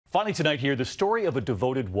Finally tonight here, the story of a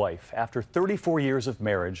devoted wife after 34 years of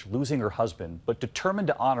marriage, losing her husband, but determined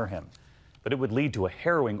to honor him. But it would lead to a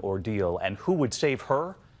harrowing ordeal, and who would save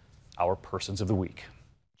her? Our Persons of the Week.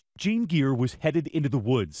 Sajean Geer was headed into the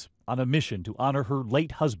woods on a mission to honor her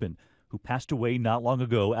late husband, who passed away not long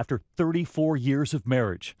ago after 34 years of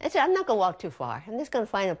marriage. I said, I'm not going to walk too far. I'm just going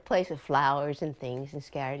to find a place with flowers and things and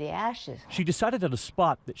scatter the ashes. She decided on a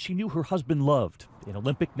spot that she knew her husband loved, in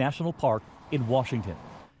Olympic National Park in Washington.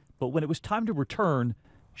 But when it was time to return,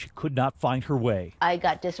 she could not find her way. I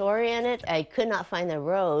got disoriented. I could not find the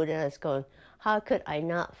road, and I was going, how could I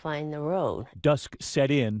not find the road? Dusk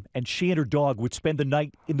set in, and she and her dog would spend the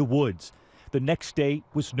night in the woods. The next day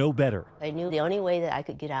was no better. I knew the only way that I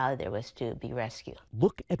could get out of there was to be rescued.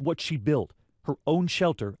 Look at what she built, her own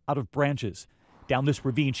shelter out of branches. Down this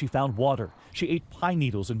ravine, she found water. She ate pine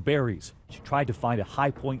needles and berries. She tried to find a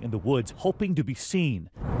high point in the woods, hoping to be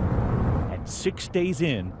seen. And 6 days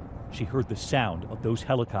in, she heard the sound of those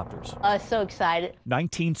helicopters. I was so excited.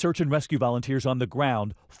 19 search and rescue volunteers on the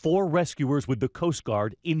ground, 4 rescuers with the Coast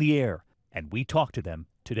Guard in the air. And we talked to them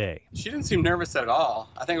today. She didn't seem nervous at all.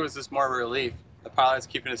 I think it was just more of a relief. The pilot's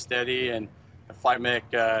keeping it steady, and the flight mech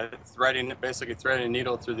basically threading a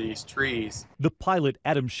needle through these trees. The pilot,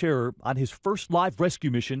 Adam Scherer, on his first live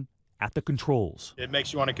rescue mission at the controls. It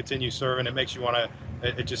makes you want to continue serving. It makes you want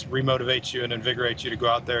to, it just remotivates you and invigorates you to go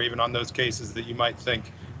out there, even on those cases that you might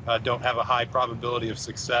think don't have a high probability of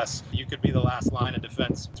success. You could be the last line of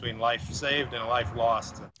defense between life saved and a life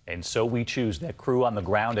lost. And so we choose that crew on the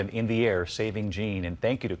ground and in the air saving Jean. And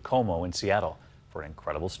thank you to Como in Seattle for an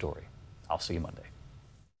incredible story. I'll see you Monday.